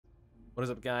What is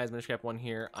up, guys? Minishcap1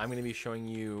 here. I'm going to be showing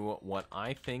you what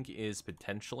I think is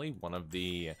potentially one of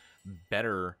the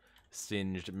better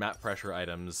singed map pressure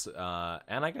items,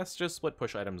 and I guess just split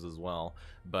push items as well.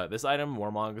 But this item,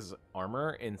 Warmogs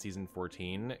Armor in Season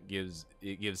 14, gives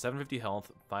 750 health,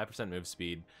 5% move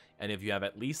speed, and if you have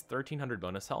at least 1300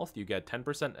 bonus health, you get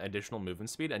 10% additional movement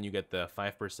speed, and you get the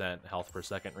 5% health per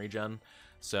second regen.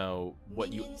 So what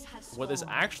this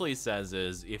actually says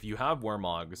is, if you have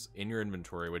Warmogs in your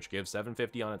inventory, which gives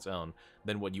 750 on its own,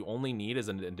 then what you only need is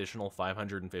an additional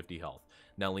 550 health.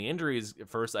 Now, Leandry's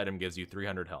first item gives you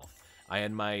 300 health.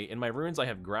 In my runes, I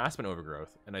have Grasp and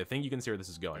Overgrowth, and I think you can see where this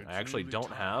is going. I actually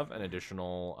don't have an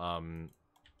additional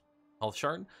health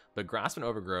shard, but Grasp and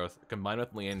Overgrowth combined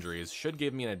with Leandry's should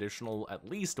give me an additional at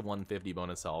least 150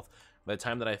 bonus health by the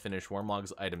time that I finish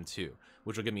Warmog's item 2,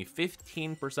 which will give me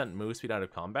 15% move speed out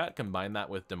of combat. Combine that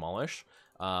with Demolish.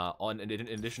 In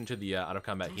addition to the out of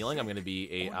combat healing, I'm going to be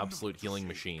a absolute healing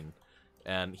machine.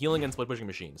 And healing and split pushing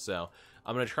machine. So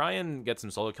I'm gonna try and get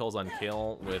some solo kills on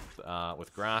Kale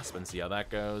with Grasp and see how that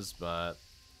goes, but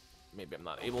maybe I'm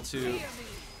not able to.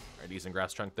 A decent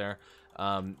Grasp chunk there.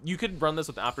 You could run this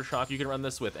with Aftershock. You can run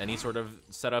this with any sort of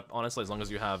setup, honestly, as long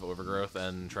as you have Overgrowth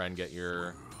and try and get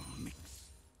your.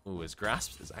 Ooh, is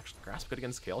Grasp good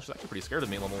against Kale? She's actually pretty scared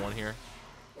of me, level 1 here.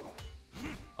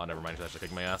 Oh, never mind. She's actually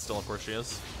kicking my ass still. Of course she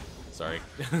is. Sorry,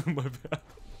 my bad.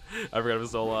 I forgot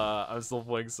I'm still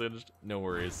playing Singed. No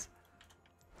worries.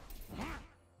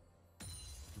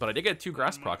 But I did get 2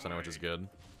 Grasp procs on her, which is good.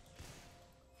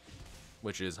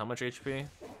 Which is how much HP?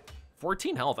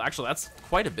 14 health. Actually, that's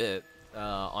quite a bit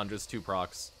on just 2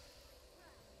 procs.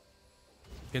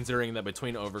 Considering that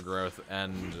between Overgrowth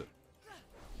and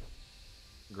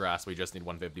Grasp, we just need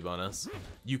 150 bonus.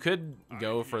 You could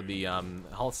go for the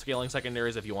health scaling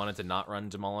secondaries if you wanted to not run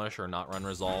Demolish or not run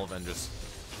Resolve and just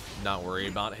not worry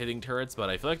about hitting turrets, but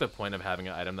I feel like the point of having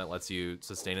an item that lets you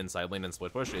sustain in side lane and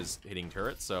split push is hitting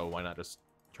turrets, so why not just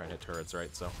try and hit turrets,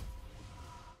 right? So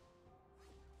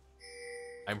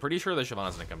I'm pretty sure the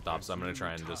Shyvana's gonna come top, so I'm gonna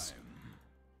try and just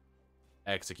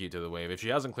execute to the wave. If she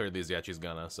hasn't cleared these yet, she's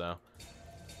gonna, so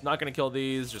not gonna kill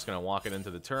these, just gonna walk it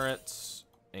into the turret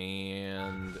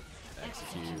and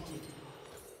execute.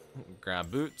 Grab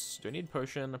boots. Do I need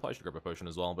potion? I probably should grab a potion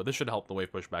as well, but this should help the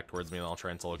wave push back towards me, and I'll try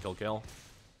and solo kill Kale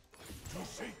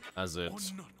as it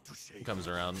comes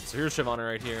around. So here's Shyvana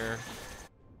right here,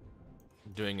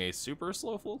 doing a super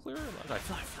slow full clear. I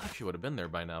feel like she would have been there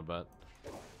by now, but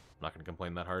I'm not going to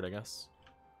complain that hard, I guess.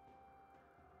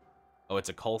 Oh, it's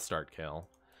a cull start Kale.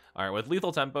 Alright, with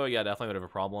lethal tempo, yeah, definitely a bit of a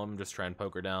problem. Just try and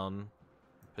poke her down.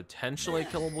 Potentially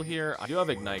killable here. I do have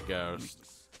Ignite Ghost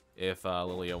if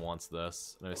Lilia wants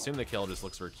this. And I assume the kill just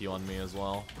looks for a Q on me as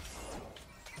well.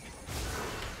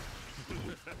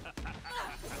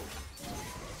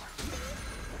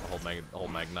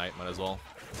 Hold Magnite, might as well.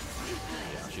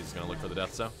 Yeah, she's just gonna look for the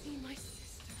death, so.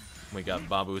 We got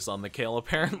Babus on the Kale,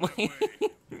 apparently.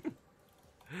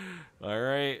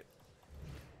 Alright.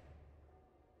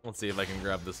 Let's see if I can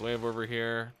grab this wave over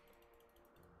here.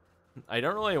 I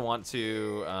don't really want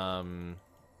to,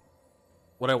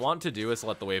 what I want to do is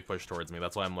let the wave push towards me.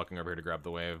 That's why I'm looking over here to grab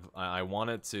the wave. I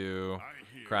wanted to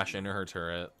crash into her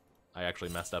turret. I actually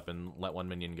messed up and let one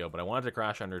minion go, but I wanted to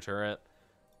crash under turret.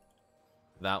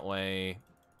 That way,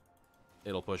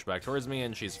 it'll push back towards me,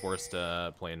 and she's forced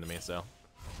to play into me, so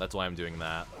that's why I'm doing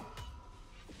that.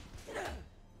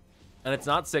 And it's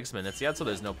not 6 minutes yet, so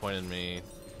there's no point in me.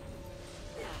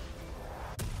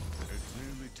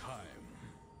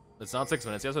 It's not 6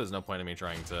 minutes yet, so there's no point in me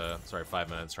trying to, sorry, 5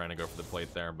 minutes trying to go for the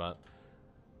plate there, but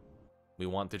we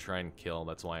want to try and kill,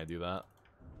 that's why I do that.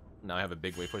 Now I have a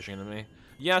big wave pushing into me.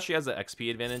 Yeah, she has the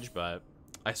XP advantage, but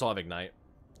I still have Ignite.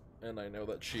 And I know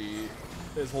that she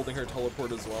is holding her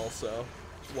teleport as well, so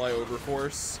why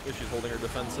overforce if she's holding her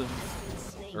defensive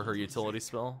or her utility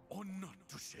spell?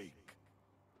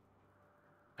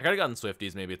 I could've gotten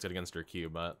Swifties, maybe it's good against her Q,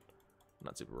 but I'm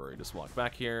not super worried. Just walk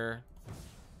back here.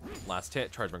 Last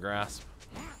hit, charge my Grasp.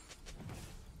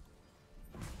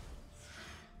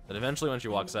 Then eventually when she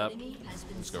walks up,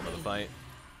 just go for the fight.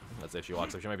 Let's say if she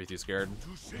walks up, she might be too scared.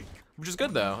 Which is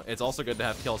good though. It's also good to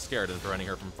have Kale scared and preventing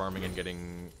her from farming and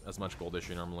getting as much gold as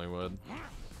she normally would.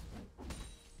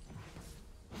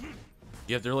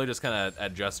 You have to really just kind of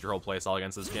adjust your whole playstyle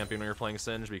against this champion when you're playing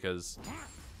Singed, because,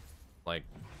 like,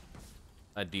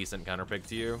 a decent counterpick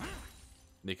to you.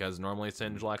 Because normally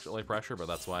Singed lacks early pressure, but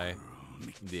that's why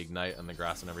the Ignite and the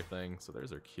Grass and everything. So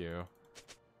there's her Q.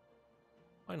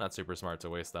 Probably not super smart to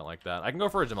waste that like that. I can go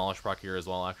for a Demolish proc here as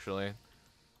well, actually.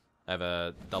 I have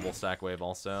a double stack wave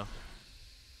also.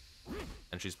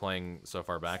 And she's playing so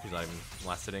far back, she's not even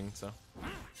last hitting, so.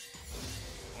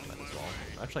 Might as well.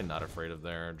 actually not afraid of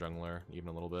their jungler even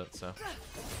a little bit, so.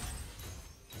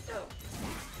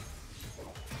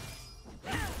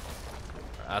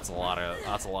 That's a lot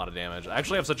of damage. I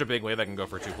actually have such a big wave I can go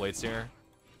for 2 plates here.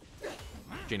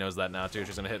 She knows that now too.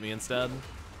 She's gonna hit me instead.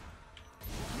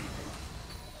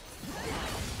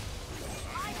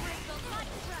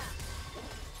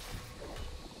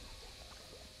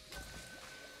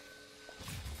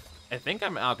 I think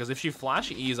I'm out, because if she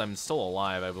flash E's, I'm still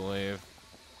alive, I believe.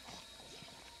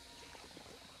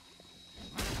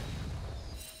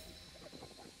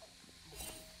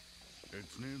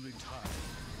 It's nearly time.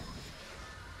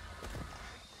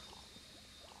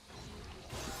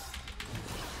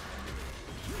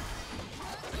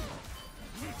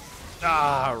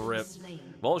 Ah, rip.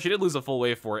 Well, she did lose a full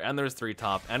wave for it, and there's 3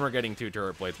 top, and we're getting 2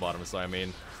 turret plates bottom, so I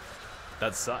mean,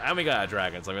 that's, and we got a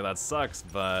dragon, so I mean, that sucks,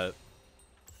 but,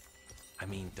 I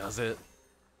mean, does it?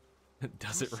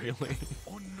 Does it really?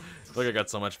 Look, I got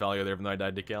so much value there, even though I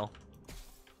died to kill.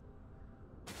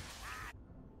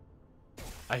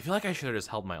 I feel like I should have just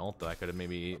held my ult, though. I could have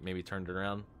maybe turned it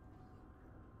around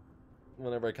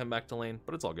whenever I come back to lane,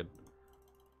 but it's all good.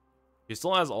 He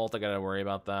still has ult, I gotta worry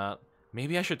about that.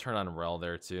 Maybe I should turn on Rel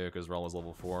there too, because Rel is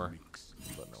level 4.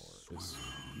 But no worries.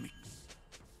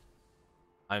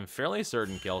 I'm fairly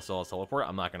certain Gale still has teleport.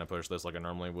 I'm not gonna push this like I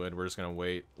normally would. We're just gonna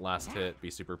wait, last hit,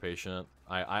 be super patient.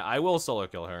 I will solo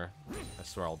kill her. I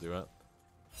swear I'll do it.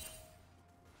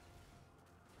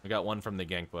 I got one from the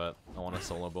gank, but I want a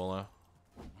solo bolo.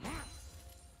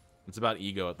 It's about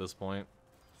ego at this point.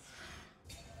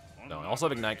 No, I also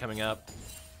have Ignite coming up.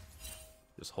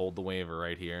 Just hold the waiver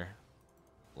right here.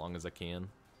 As long as I can.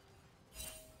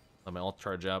 Let my ult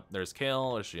charge up. There's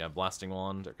Kale. Does she have Blasting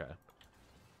Wand? Okay.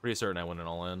 Pretty certain I win it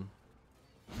all in.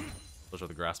 Especially with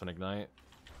the Grasp and Ignite.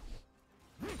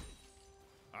 I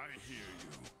hear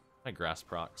you. My Grasp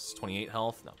procs. 28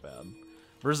 health. Not bad.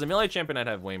 Versus the melee champion, I'd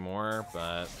have way more,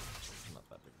 but not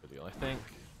that big of a deal, I think.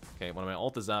 Okay, when my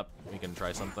ult is up, we can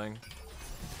try something.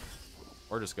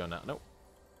 Or just go now. Nope.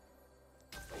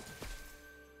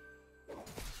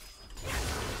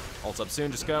 Ult's up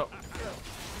soon, just go.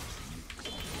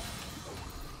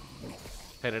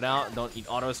 Hit it out, don't eat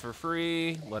autos for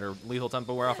free. Let her lethal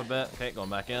tempo wear off a bit. Okay, going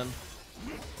back in.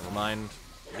 Never mind,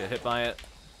 get hit by it.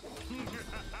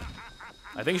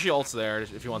 I think she ults there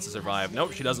if she wants to survive.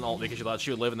 Nope, she doesn't ult because she thought she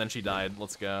would live and then she died.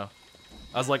 Let's go.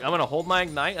 I was like, I'm gonna hold my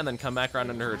Ignite and then come back around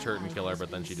into her turret and kill her,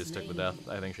 but then she just took the death.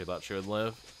 I think she thought she would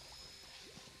live.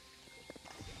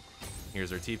 Here's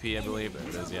her TP, I believe. There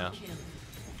it is, yeah.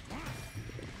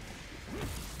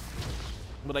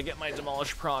 But I get my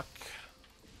Demolish proc.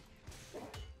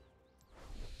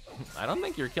 I don't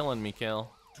think you're killing me,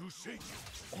 Kale.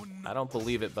 I don't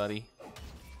believe it, buddy.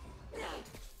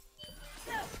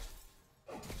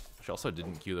 She also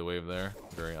didn't cue the wave there.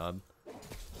 Very odd.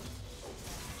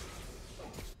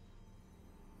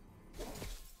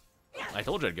 I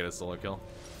told you I'd get a solo kill.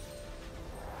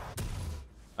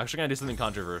 Actually gonna do something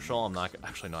controversial. I'm not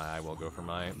actually no. I will go for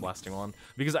my Blasting Wand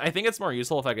because I think it's more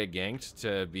useful if I get ganked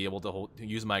to be able to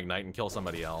use my Ignite and kill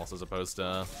somebody else as opposed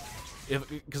to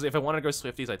because if I want to go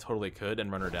Swifties, I totally could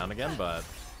and run her down again. But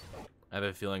I have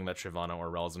a feeling that Shyvana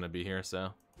or Rel's gonna be here,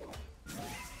 so I'm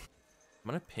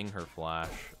gonna ping her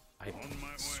flash. I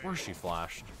swear she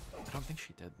flashed. I don't think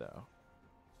she did though.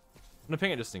 I'm gonna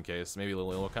ping it just in case. Maybe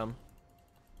Lily will come.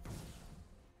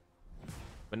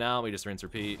 But now we just rinse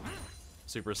repeat.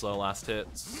 Super slow last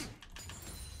hits.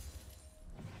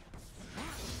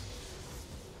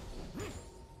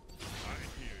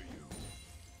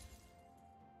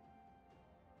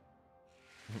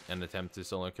 And attempt to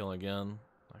solo kill again.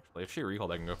 Actually, if she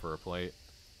recalled, I can go for a plate.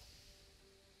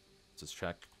 Let's just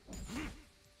check.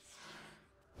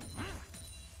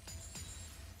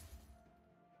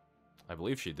 I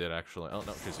believe she did actually. Oh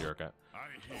no, 2-0. Okay.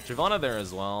 Shyvana there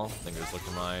as well. I think I just looked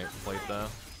at my plate though.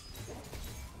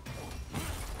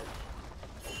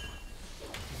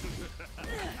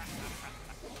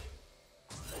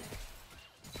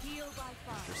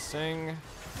 Interesting.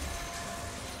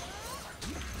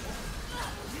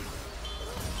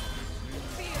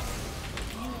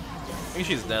 I think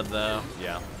she's dead though.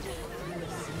 Yeah.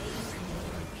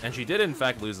 And she did in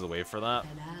fact lose the wave for that.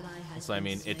 So I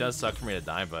mean, it does suck for me to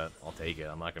die, but I'll take it.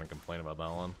 I'm not gonna complain about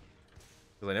that one.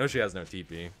 Because I know she has no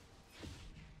TP.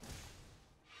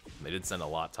 They did send a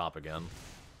lot top again.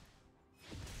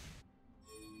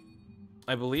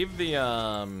 I believe the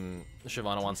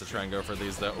Shyvana wants to try and go for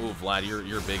these though. Ooh, Vlad,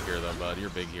 you're big here though, bud. You're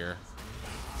big here.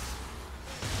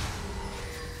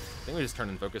 I think we just turn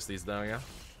and focus these though, yeah.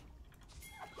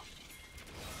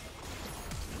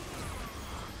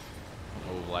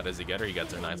 Oh, what does he get her? He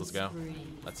gets her. Nice, let's go.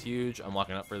 That's huge. I'm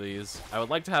walking up for these. I would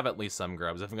like to have at least some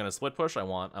grubs. If I'm gonna split push, I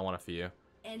want a few.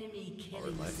 Enemy Over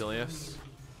killing. my Aphelios.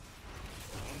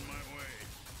 On my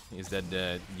way. He's dead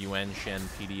to UN Shen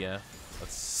PDF.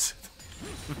 That's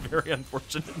a very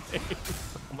unfortunate name.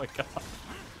 Oh my god.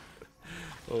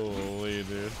 Holy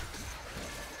dude.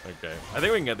 Okay. I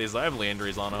think we can get these. I have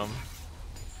Landry's on them.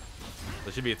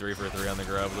 There should be a 3 for 3 on the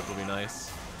grubs, which will be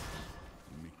nice.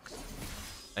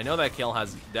 I know that Kale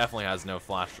definitely has no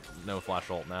flash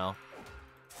ult now.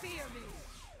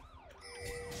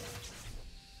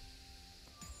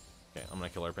 Okay, I'm gonna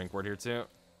kill our pink ward here too.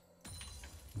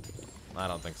 I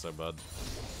don't think so, bud.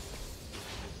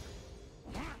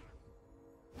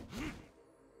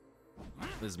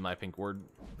 This is my pink ward.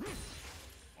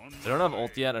 I don't have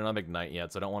ult yet, I don't have ignite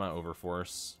yet, so I don't want to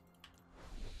overforce.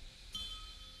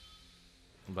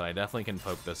 But I definitely can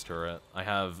poke this turret. I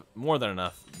have more than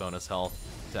enough bonus health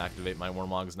to activate my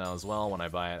Warmogs now as well when I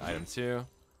buy it item 2.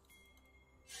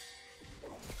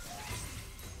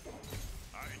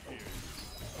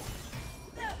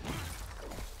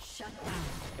 Shut down.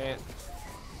 Okay.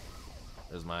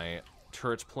 There's my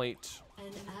turret plate.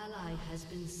 An ally has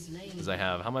been slain. Because I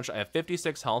have, how much? I have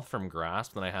 56 health from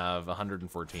Grasp, and I have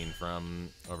 114 from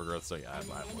Overgrowth, so yeah, I have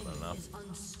more than enough. Is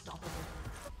unstoppable.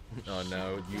 Oh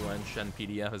no, UN Shen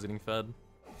PDF is getting fed.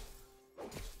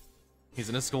 He's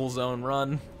in a school zone,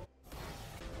 run.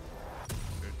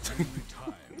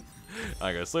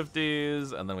 I go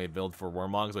Swifties, and then we build for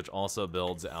Warmogs, which also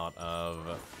builds out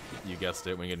of, you guessed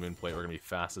it, when we get Moon Plate, we're gonna be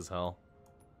fast as hell.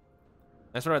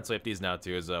 Nice part about Swifties now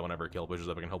too is whenever Kill pushes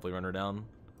up, I can hopefully run her down.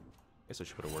 Guess I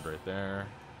should put a word right there.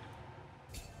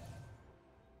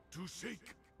 To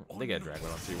seek. They get Dragon,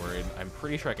 I'm not too worried. I'm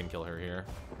pretty sure I can kill her here.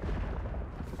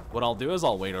 What I'll do is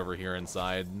I'll wait over here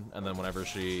inside, and then whenever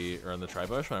she, or in the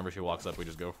tri-bush, whenever she walks up, we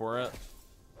just go for it.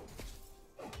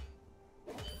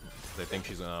 I think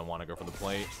she's gonna want to go for the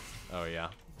plate. Oh yeah,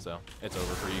 so it's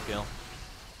over for you, Kill.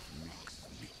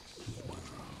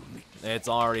 It's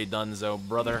already done, so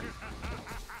brother.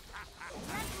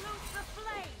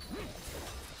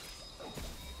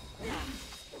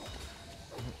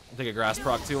 Take a grass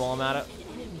proc too while I'm at it.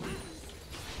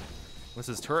 This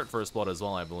is turret first blood as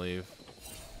well, I believe.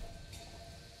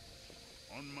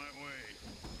 On my way.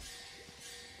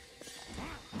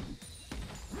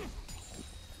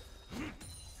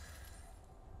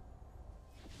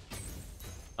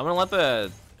 I'm gonna let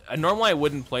the. Normally I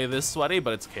wouldn't play this sweaty,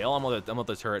 but it's Kale. I'm gonna let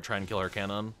the turret try and kill her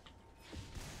cannon.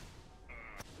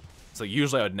 So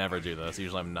usually I would never do this.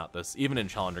 Usually I'm not this. Even in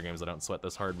challenger games, I don't sweat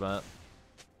this hard, but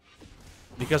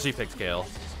because she picked Kale,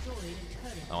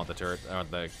 I want the turret. I want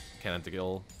the cannon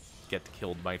to get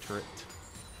killed by turret.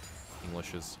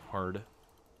 English is hard.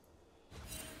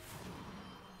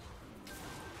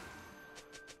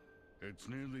 It's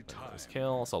nearly time. There's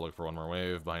Kale, so I'll look for one more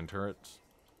wave behind turret.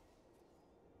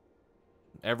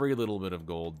 Every little bit of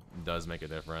gold does make a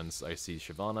difference. I see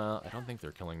Shyvana. I don't think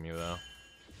they're killing me though.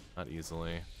 Not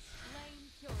easily.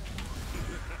 Yeah,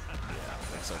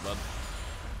 thanks so, bud.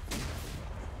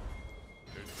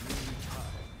 It's nearly time.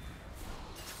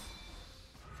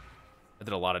 I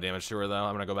did a lot of damage to her though.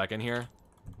 I'm gonna go back in here.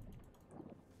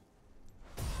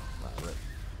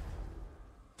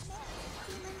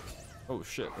 Oh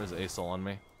shit, there's Asol on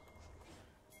me.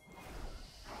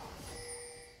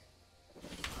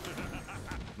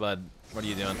 Bud, what are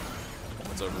you doing?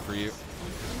 What's over for you?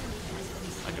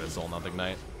 I could have sold nothing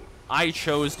night. I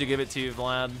chose to give it to you,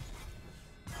 Vlad.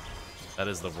 That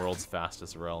is the world's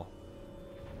fastest rel.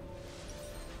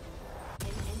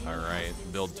 Alright,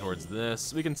 build towards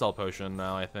this. We can sell potion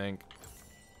now, I think.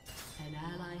 An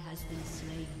ally has been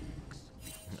slain.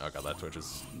 Oh god, that Twitch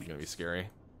is gonna be scary.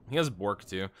 He has Bork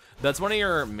too. That's one of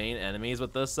your main enemies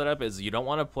with this setup is you don't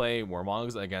want to play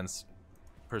Warmogs against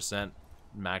percent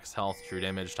max health true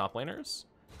damage top laners.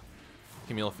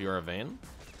 Camille Fiora Vayne.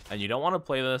 And you don't want to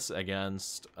play this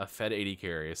against a Fed 80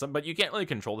 carry. But you can't really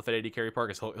control the Fed 80 carry part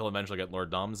because he'll eventually get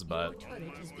Lord Doms, but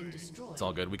it's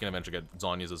all good. We can eventually get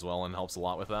Zhonya's as well and helps a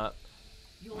lot with that.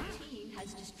 Your team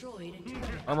has destroyed a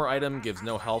turret. Armor item gives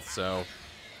no health, so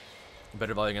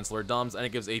better value against Lord Doms, and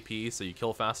it gives AP, so you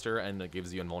kill faster, and it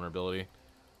gives you invulnerability.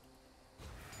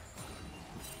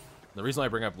 The reason I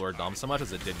bring up Lord Dom so much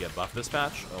is it did get buffed this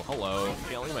patch. Oh, hello.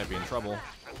 Kale, you might be in trouble.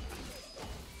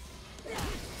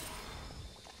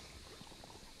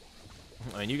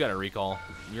 I mean, you got a recall.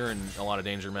 You're in a lot of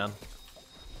danger, man.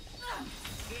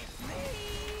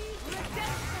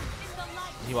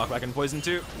 You walk back in poison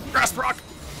too. Grass proc!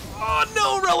 Oh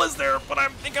no, Rella's there, but I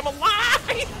think I'm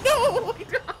alive! No! I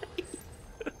died!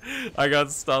 I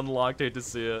got stun locked, hate to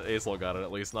see it. Acel got it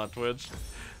at least, not Twitch.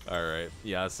 Alright,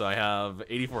 yeah, so I have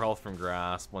 84 health from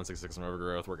Grasp, 166 from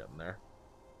Overgrowth, we're getting there.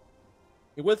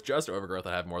 With just Overgrowth,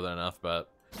 I have more than enough,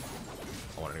 but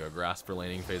I wanted to go Grasp for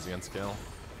laning phase against kill.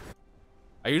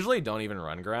 I usually don't even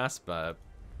run Grasp, but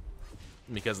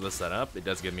because of the setup, it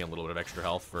does give me a little bit of extra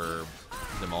health for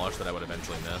Demolish that I would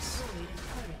eventually miss.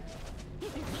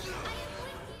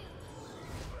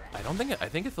 I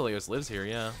think Aphelios lives here,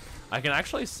 yeah. I can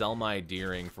actually sell my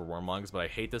Deering for Warmogs, but I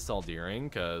hate to sell Deering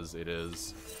because it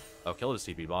is... Oh, kill his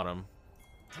TP bottom.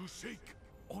 To shake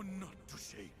or not to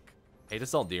shake. Hate to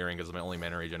sell Deering because my only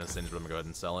mana regen is Singed, but I'm gonna go ahead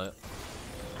and sell it.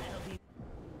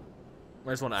 I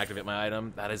just want to activate my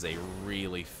item. That is a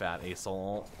really fat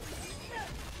Assault.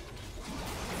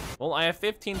 Well, I have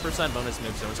 15% bonus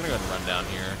moves, so I'm just gonna go ahead and run down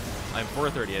here. I'm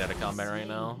 438 out of combat right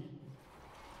now.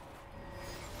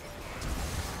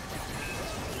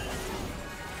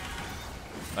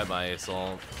 Bye-bye,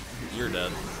 Assault. You're dead.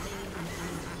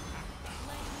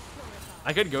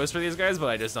 I could ghost for these guys, but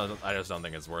I just don't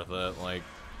think it's worth it. Like,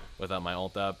 without my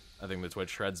ult up, I think the Twitch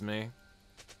shreds me.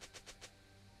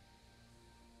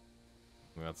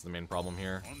 I think that's the main problem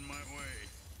here. On my way.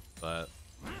 But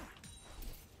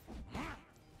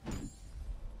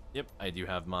yep, I do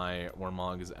have my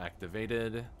Warmogs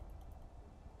activated.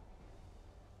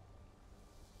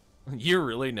 You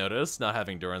really notice not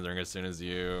having Doran's Ring as soon as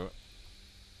you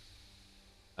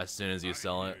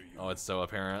sell it. Oh, it's so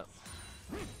apparent.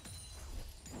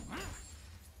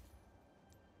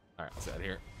 Alright, let's get out of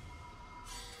here.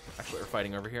 Actually, we're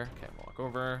fighting over here. Okay, walk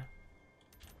over.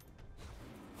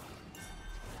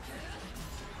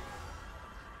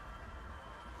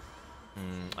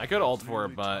 I could ult for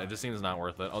it, but it just seems not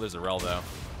worth it. Oh, there's a Rel, though.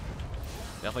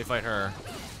 Definitely fight her.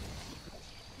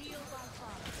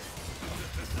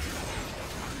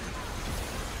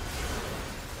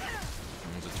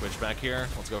 There's a Twitch back here.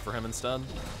 Let's go for him instead.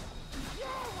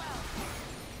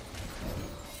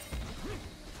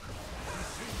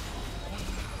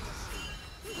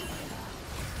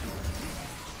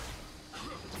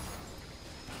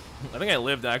 I think I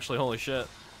lived, actually. Holy shit.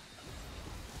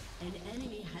 An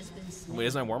enemy has been slain. Wait,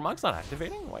 is my Warmogs not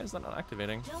activating? Why is that not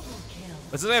activating? Double kill.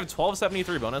 It says I have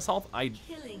 1273 bonus health.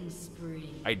 Killing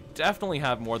spree. I definitely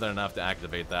have more than enough to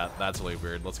activate that. That's really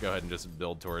weird. Let's go ahead and just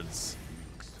build towards...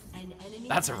 An enemy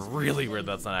That's has been really slain. weird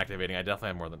that's not activating. I definitely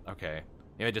have more than... Okay.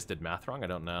 Maybe I just did math wrong. I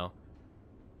don't know.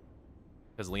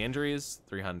 Because Leandry is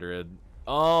 300.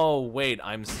 Oh, wait.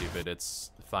 I'm stupid.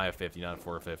 It's 550, not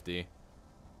 450.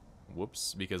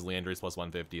 Whoops. Because Leandry's plus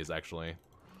 150 is actually...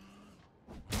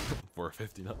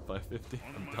 450, not 550.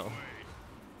 I'm dumb.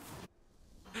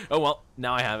 Oh well,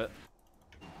 now I have it.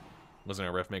 Wasn't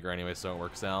a Rift Maker anyway, so it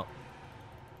works out.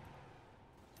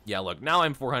 Yeah, look, now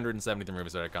I'm 473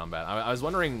 moves out of combat. I was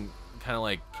wondering, kind of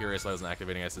like curious why I wasn't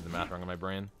activating. I did the math wrong in my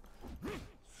brain.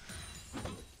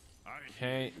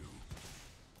 Okay.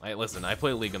 Listen, I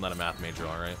play League and not a math major,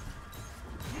 alright?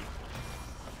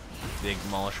 Big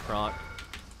Demolish proc.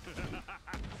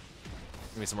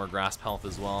 Give me some more Grasp health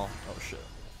as well. Oh shit.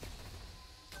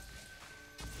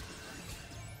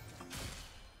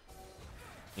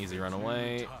 Easy run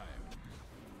away.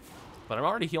 But I'm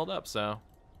already healed up, so...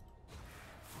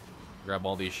 Grab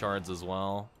all these shards as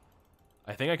well.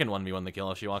 I think I can 1v1 the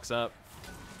kill if she walks up.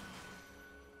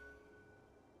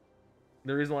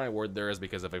 The reason why I ward there is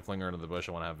because if I fling her into the bush,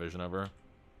 I want to have vision of her.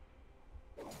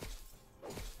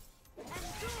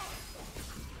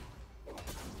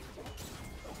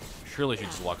 Surely she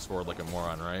just walks forward like a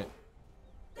moron, right?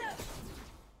 Or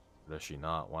does she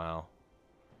not? Wow.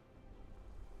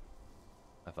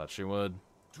 I thought she would.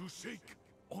 To shake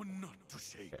or not to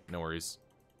shake. Okay, no worries.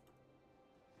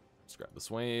 Let's grab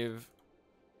this wave.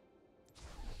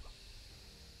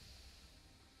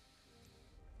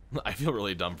 I feel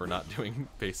really dumb for not doing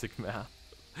basic math.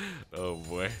 Oh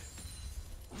boy.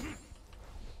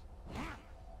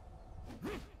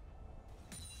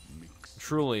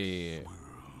 Truly,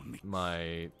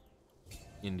 my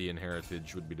Indian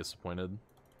heritage would be disappointed.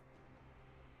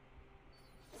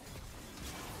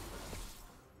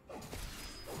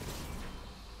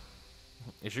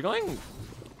 Is she going?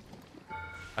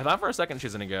 I thought for a second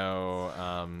she's gonna go,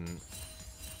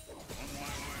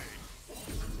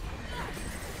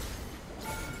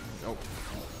 Oh.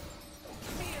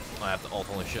 I have to ult,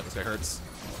 holy shit, this guy hurts.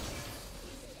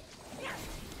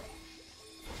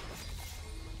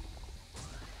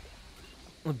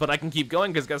 But I can keep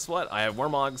going, because guess what? I have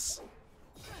Warmogs.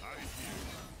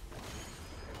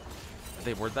 Did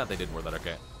they word that? They did word that,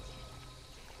 okay.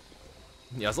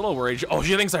 Yeah, I was a little worried. Oh,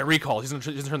 she thinks I recall. She's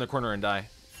gonna turn the corner and die.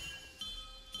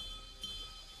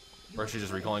 Or is she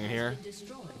just recalling it here?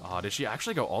 Destroyed. Oh, did she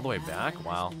actually go all the way back? Has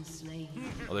Wow. been slain.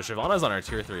 Oh, the Shyvana's on our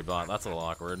tier 3 bot. That's a little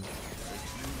awkward.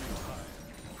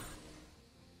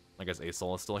 I guess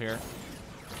Asol is still here.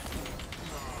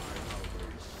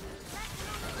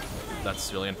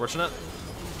 That's really unfortunate.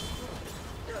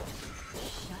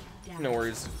 No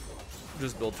worries.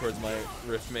 Just build towards my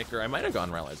Rift Maker. I might have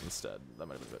gone Rallies instead. That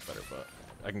might have been a bit better, but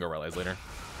I can go Rallies later.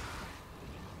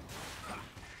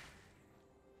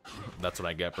 That's what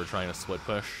I get for trying to split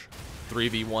push.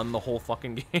 3v1 the whole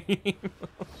fucking game.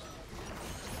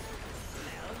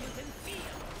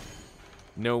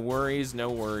 No worries, no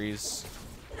worries.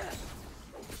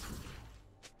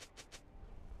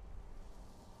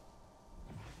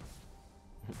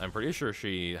 I'm pretty sure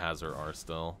she has her R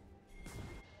still.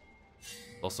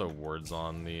 Also wards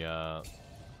on the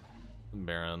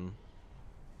Baron.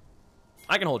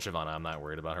 I can hold Shyvana, I'm not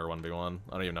worried about her 1v1.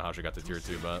 I don't even know how she got to tier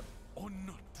 2, but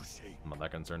I'm not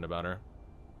that concerned about her.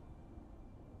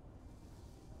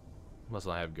 Plus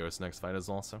I have Ghost next fight as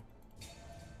well, so.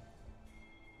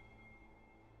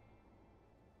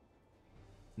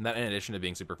 And that in addition to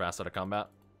being super fast out of combat.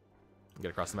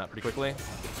 Get across the map pretty quickly.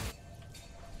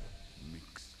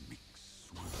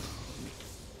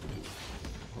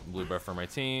 Blue buff for my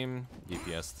team.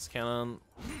 DPS this cannon.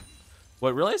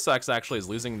 What really sucks actually is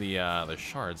losing the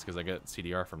shards because I get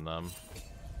CDR from them.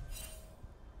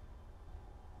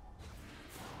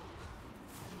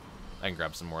 I can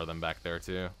grab some more of them back there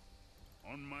too.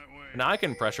 On my way. Now I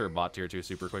can pressure bot tier 2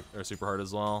 super quick or super hard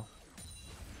as well.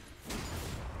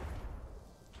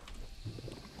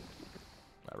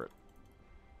 Rip.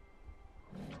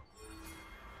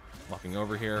 Walking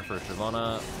over here for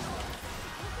Shyvana.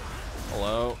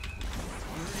 Hello.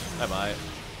 Bye-bye.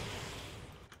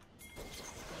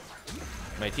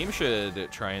 My team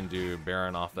should try and do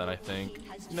Baron off that, I think.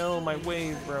 No, my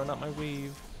wave, bro, not my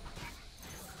wave.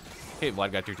 Okay,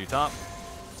 Vlad got tier 2 top.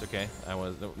 It's okay. I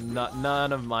was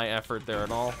none of my effort there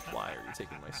at all. Why are you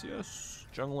taking my CS?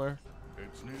 Jungler.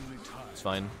 It's nearly time. It's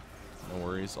fine. No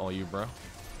worries, all you, bro.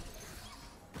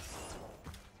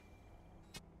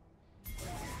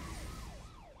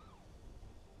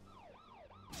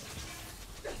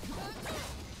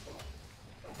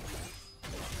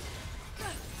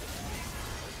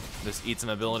 Just eat some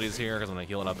abilities here because I'm gonna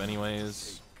heal it up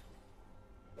anyways.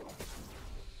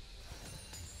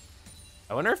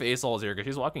 I wonder if Asol is here because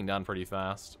she's walking down pretty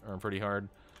fast or pretty hard.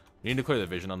 We need to clear the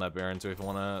vision on that Baron too if you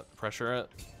want to pressure it.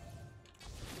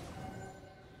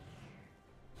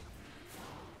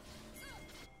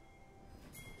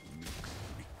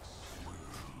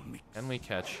 Can we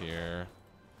catch here?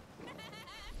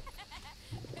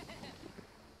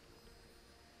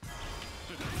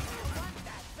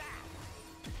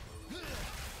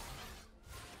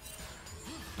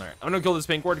 Alright, I'm gonna kill this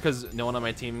pink ward because no one on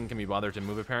my team can be bothered to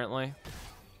move apparently.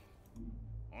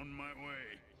 On my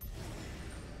way.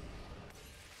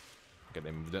 Okay,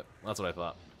 they moved it. That's what I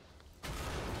thought.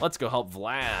 Let's go help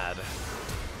Vlad.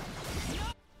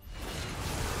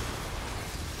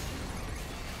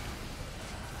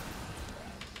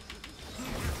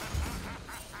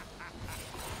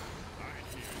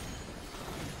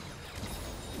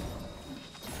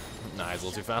 Nah, he's a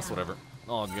little too fast, whatever.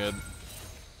 All good.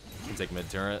 Can take mid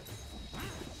turret.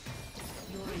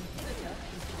 Your inhibitor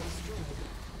is destroyed.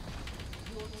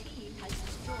 Your team has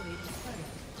destroyed a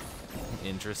turret.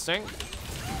 Interesting.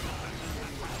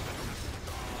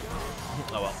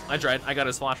 Oh well, I tried. I got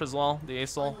his flash as well, the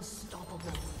Asol.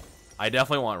 Unstoppable. I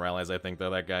definitely want rallies, I think,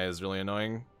 though. That guy is really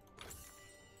annoying.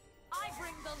 I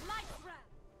bring the light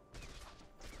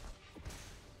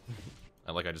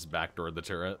round. I just backdoored the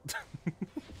turret.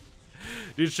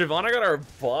 Dude, Shyvana got our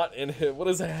bot in hit. What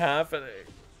is happening?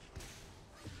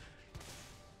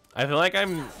 I feel like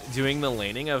I'm doing the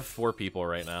laning of 4 people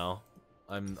right now.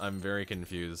 I'm very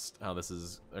confused how this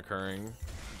is occurring,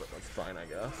 but that's fine, I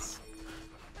guess.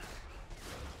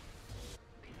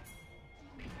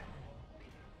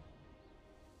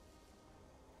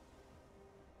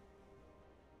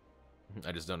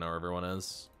 I just don't know where everyone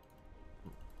is.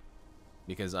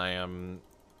 Because I am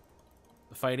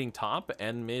fighting top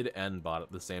and mid and bot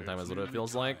at the same time is what it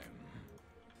feels like.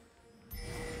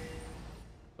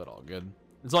 But all good.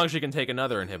 As long as she can take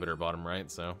another inhibitor bottom right,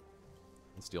 so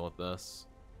let's deal with this.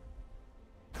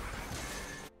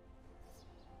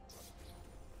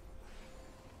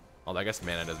 Although I guess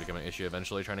mana does become an issue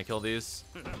eventually trying to kill these.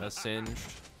 That's singed.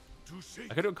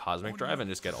 I could do a Cosmic Drive and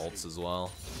just get ults as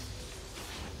well.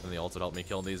 And the ults would help me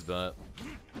kill these, but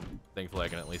thankfully I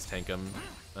can at least tank them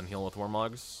and heal with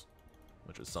Warmogs,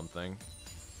 which is something.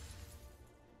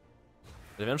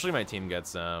 Eventually my team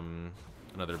gets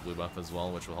another blue buff as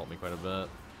well, which will help me quite a bit.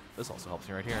 This also helps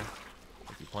me right here.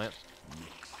 Thank you, plant.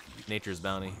 Nature's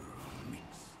bounty.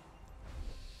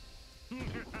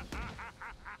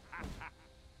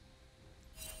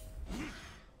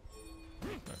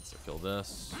 Alright, so kill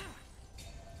this.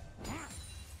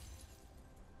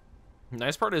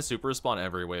 Nice part is super spawn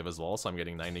every wave as well, so I'm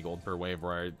getting 90 gold per wave,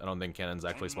 where I don't think cannons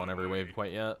actually spawn every wave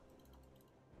quite yet.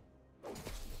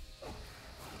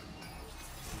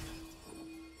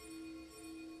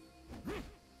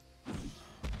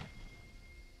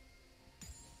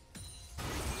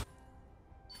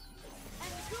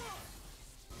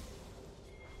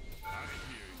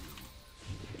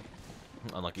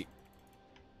 Unlucky.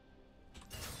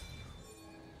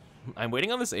 I'm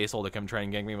waiting on this Ace-hole to come try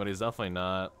and gank me, but he's definitely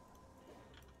not.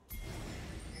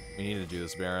 We need to do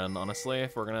this Baron, honestly,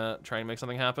 if we're gonna try and make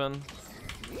something happen.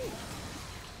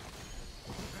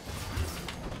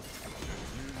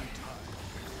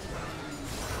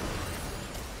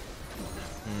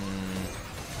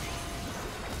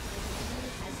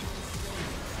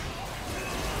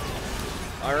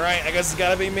 Alright, I guess it's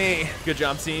gotta be me. Good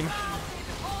job, team.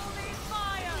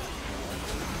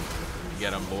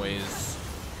 Get 'em, boys.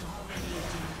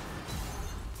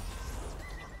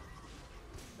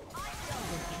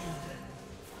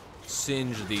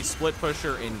 Singe the split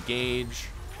pusher, engage,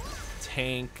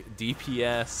 tank,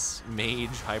 DPS, mage,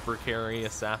 hyper carry,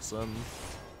 assassin.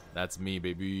 That's me,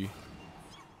 baby.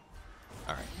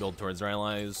 Alright, build towards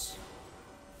Rylai's.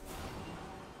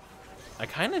 I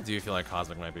kind of do feel like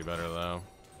Cosmic might be better, though.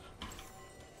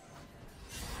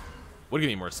 Would give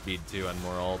me more speed, too, and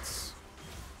more ults.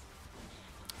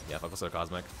 Yeah, focus on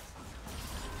Cosmic.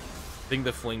 I think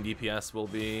the Fling DPS will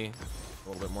be a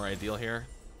little bit more ideal here.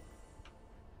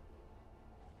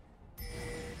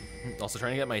 Also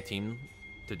trying to get my team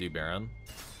to do Baron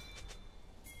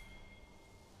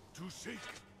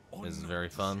is very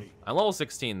fun. I'm level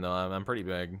 16 though, I'm pretty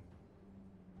big.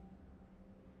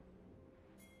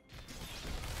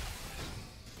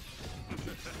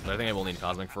 But I think I will need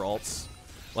Cosmic for ults.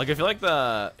 Like, I feel like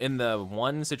in the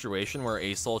one situation where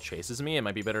Ace-Soul chases me, it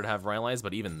might be better to have Rylai's,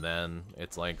 but even then,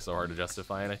 it's like so hard to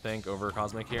justify it, I think, over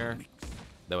Cosmic here.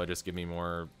 That would just give me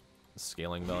more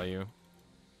scaling value.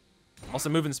 Also,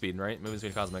 moving speed, right? Moving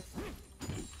speed, Cosmic.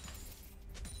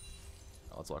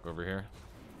 Oh, let's walk over here.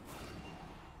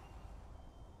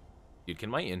 Dude,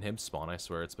 can my inhib spawn? I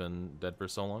swear it's been dead for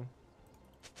so long.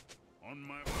 On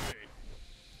my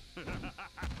way.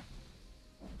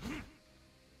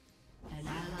 An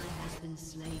ally has been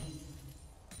slain.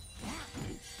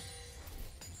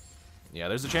 Yeah,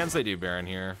 there's a chance they do Baron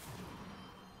here.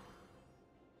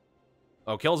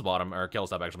 Oh, Kill's bottom, or Kill's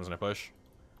top, actually, I'm just gonna push.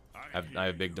 I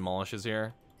have big demolishes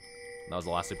here. That was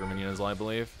the last super minion as well, I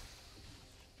believe.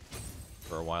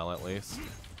 For a while, at least.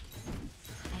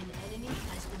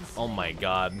 Oh my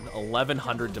god.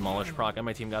 1100 demolish proc, and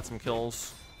my team got some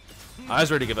kills. I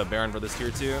was ready to give up Baron for this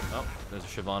tier 2. Oh, there's a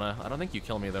Shyvana. I don't think you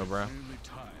kill me, though, bro.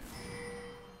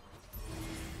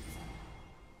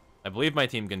 I believe my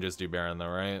team can just do Baron, though,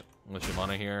 right? With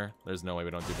Shyvana here. There's no way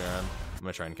we don't do Baron. I'm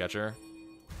gonna try and catch her.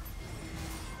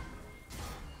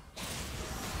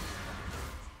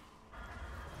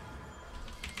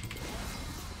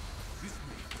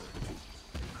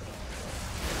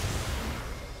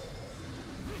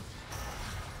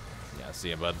 See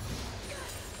ya, bud.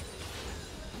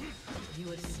 You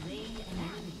have slain an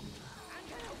enemy.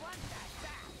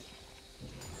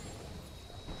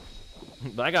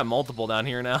 But I got multiple down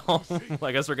here now.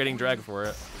 I guess we're getting dragged for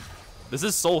it. This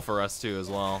is soul for us too, as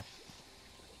well.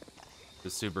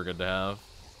 Just super good to have.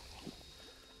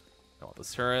 I want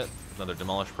this turret. Another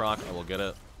demolish proc. I will get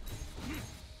it.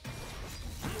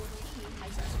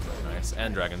 Nice.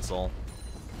 And Dragon Soul.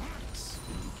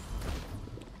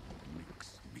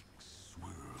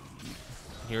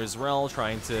 Here's Rel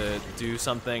trying to do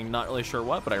something, not really sure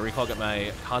what, but I recall get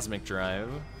my Cosmic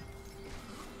Drive.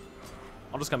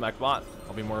 I'll just come back bot.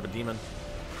 I'll be more of a demon.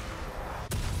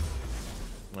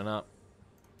 Why not?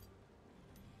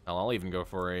 Hell, I'll even go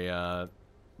for a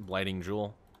Blighting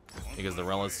Jewel, because the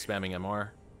Rel is spamming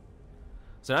MR.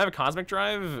 So now I have a Cosmic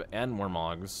Drive and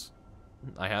Warmogs.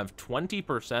 I have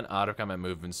 20% out of combat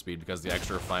movement speed because the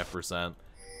extra 5%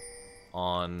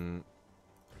 on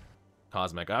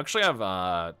Cosmic. I actually have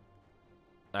more.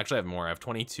 I have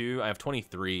 22. I have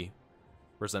 23%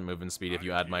 movement speed if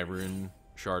you add my Rune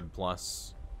Shard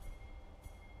plus.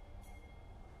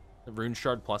 Rune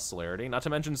Shard plus Celerity. Not to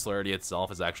mention Celerity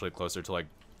itself is actually closer to like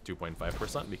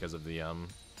 2.5% because of the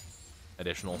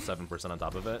additional 7% on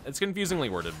top of it. It's confusingly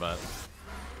worded, but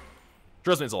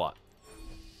trust me, it's a lot.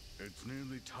 It's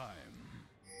nearly time.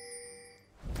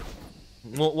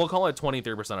 We'll call it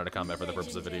 23% out of combat for the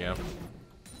purpose of video.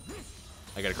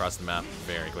 I get across the map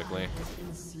very quickly.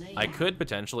 I could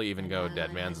potentially even go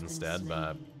Dead Man's instead,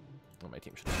 but well, my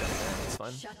team should have done that. It's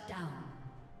fine. Shut down.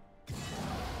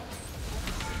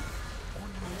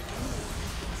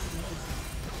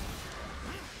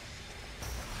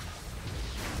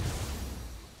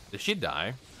 Did she die?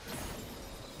 It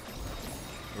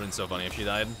would have been so funny if she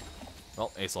died.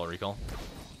 Well, Ace all recall.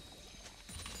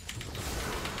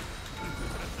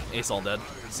 Ace all dead.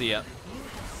 See ya.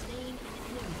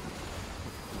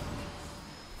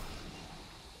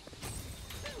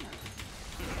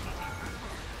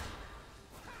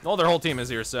 Oh, their whole team is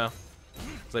here, so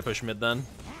they push mid then.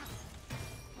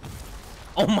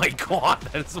 Oh my god,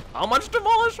 that's how much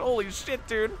demolish? Holy shit,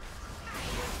 dude.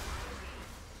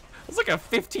 It's like a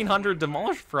 1500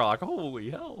 demolish proc.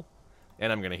 Holy hell.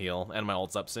 And I'm gonna heal, and my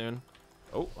ult's up soon.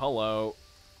 Oh, hello.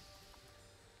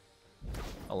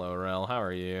 Hello, Rel. How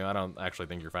are you? I don't actually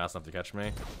think you're fast enough to catch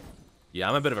me. Yeah,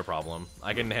 I'm a bit of a problem.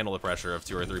 I can handle the pressure of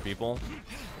 2 or 3 people,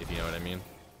 if you know what I mean.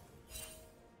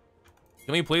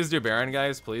 Can we please do Baron,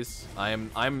 guys? Please. I'm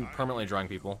permanently drawing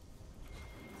people.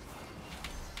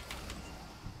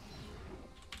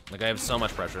 Like, I have so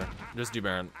much pressure. Just do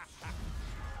Baron.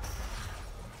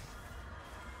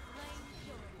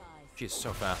 She's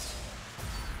so fast.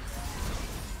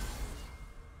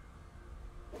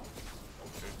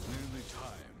 It's nearly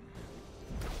time.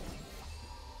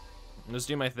 Just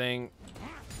do my thing.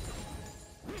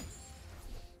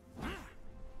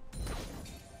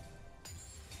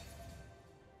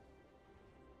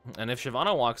 And if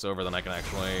Shyvana walks over, then I can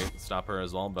actually stop her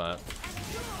as well, but...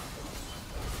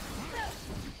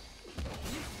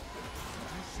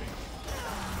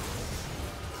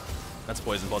 That's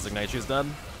poison plus ignite, she's dead.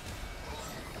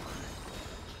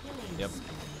 Yep.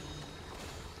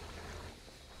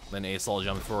 Then Aesol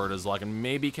jumped forward as well. I can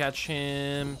maybe catch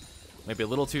him. Might be a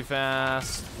little too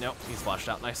fast. Nope, he's flashed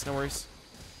out. Nice, no worries.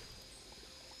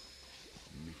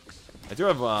 I do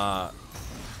have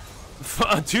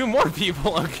 2 more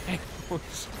people. Okay.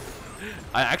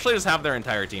 I actually just have their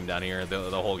entire team down here the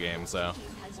whole game, so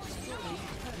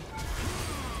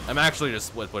I'm actually just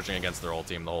split pushing against their whole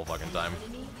team the whole fucking time.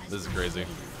 This is crazy.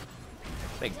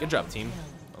 Hey, good job, team.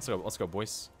 Let's go,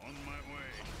 boys. On my way.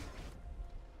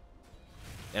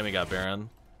 And we got Baron.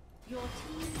 Your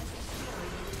team has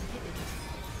destroyed an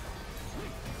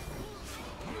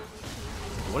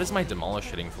inhibitor. What is my demolish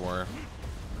hitting for?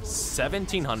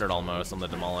 1700 almost on the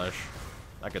demolish.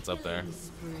 That gets up there.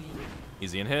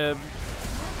 Easy inhib.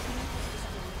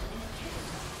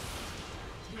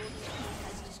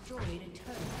 Has destroyed a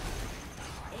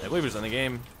turret. I believe it's in the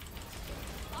game.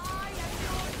 I am your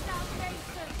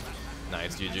salvation.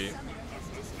 Nice, GG.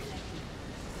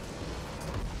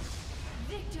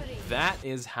 Victory. That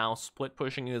is how split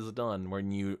pushing is done,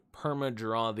 when you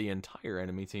perma-draw the entire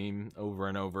enemy team over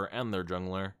and over and their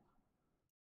jungler.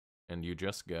 And you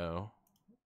just go.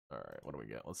 Alright, what do we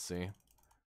get? Let's see.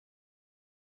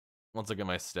 Let's look at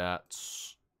my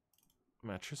stats.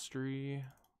 Match history.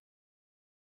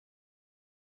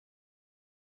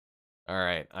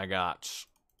 Alright, I got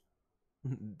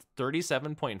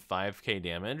 37.5k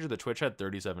damage. The Twitch had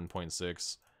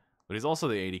 37.6. But he's also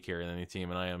the 80 carry on any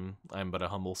team, and I'm but a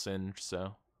humble singe,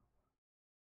 so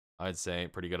I'd say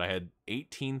pretty good. I had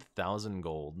 18,000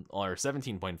 gold, or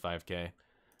 17.5k.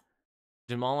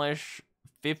 Demolish,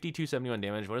 5271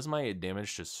 damage. What is my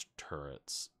damage to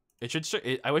turrets? It should.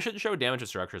 I wish it showed damage to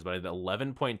structures, but I had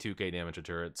 11.2k damage to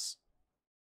turrets.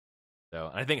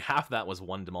 So I think half that was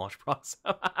 1 demolish process.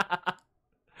 All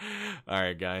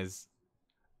right, guys.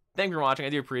 Thank you for watching. I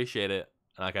do appreciate it,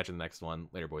 and I'll catch you in the next one.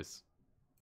 Later, boys.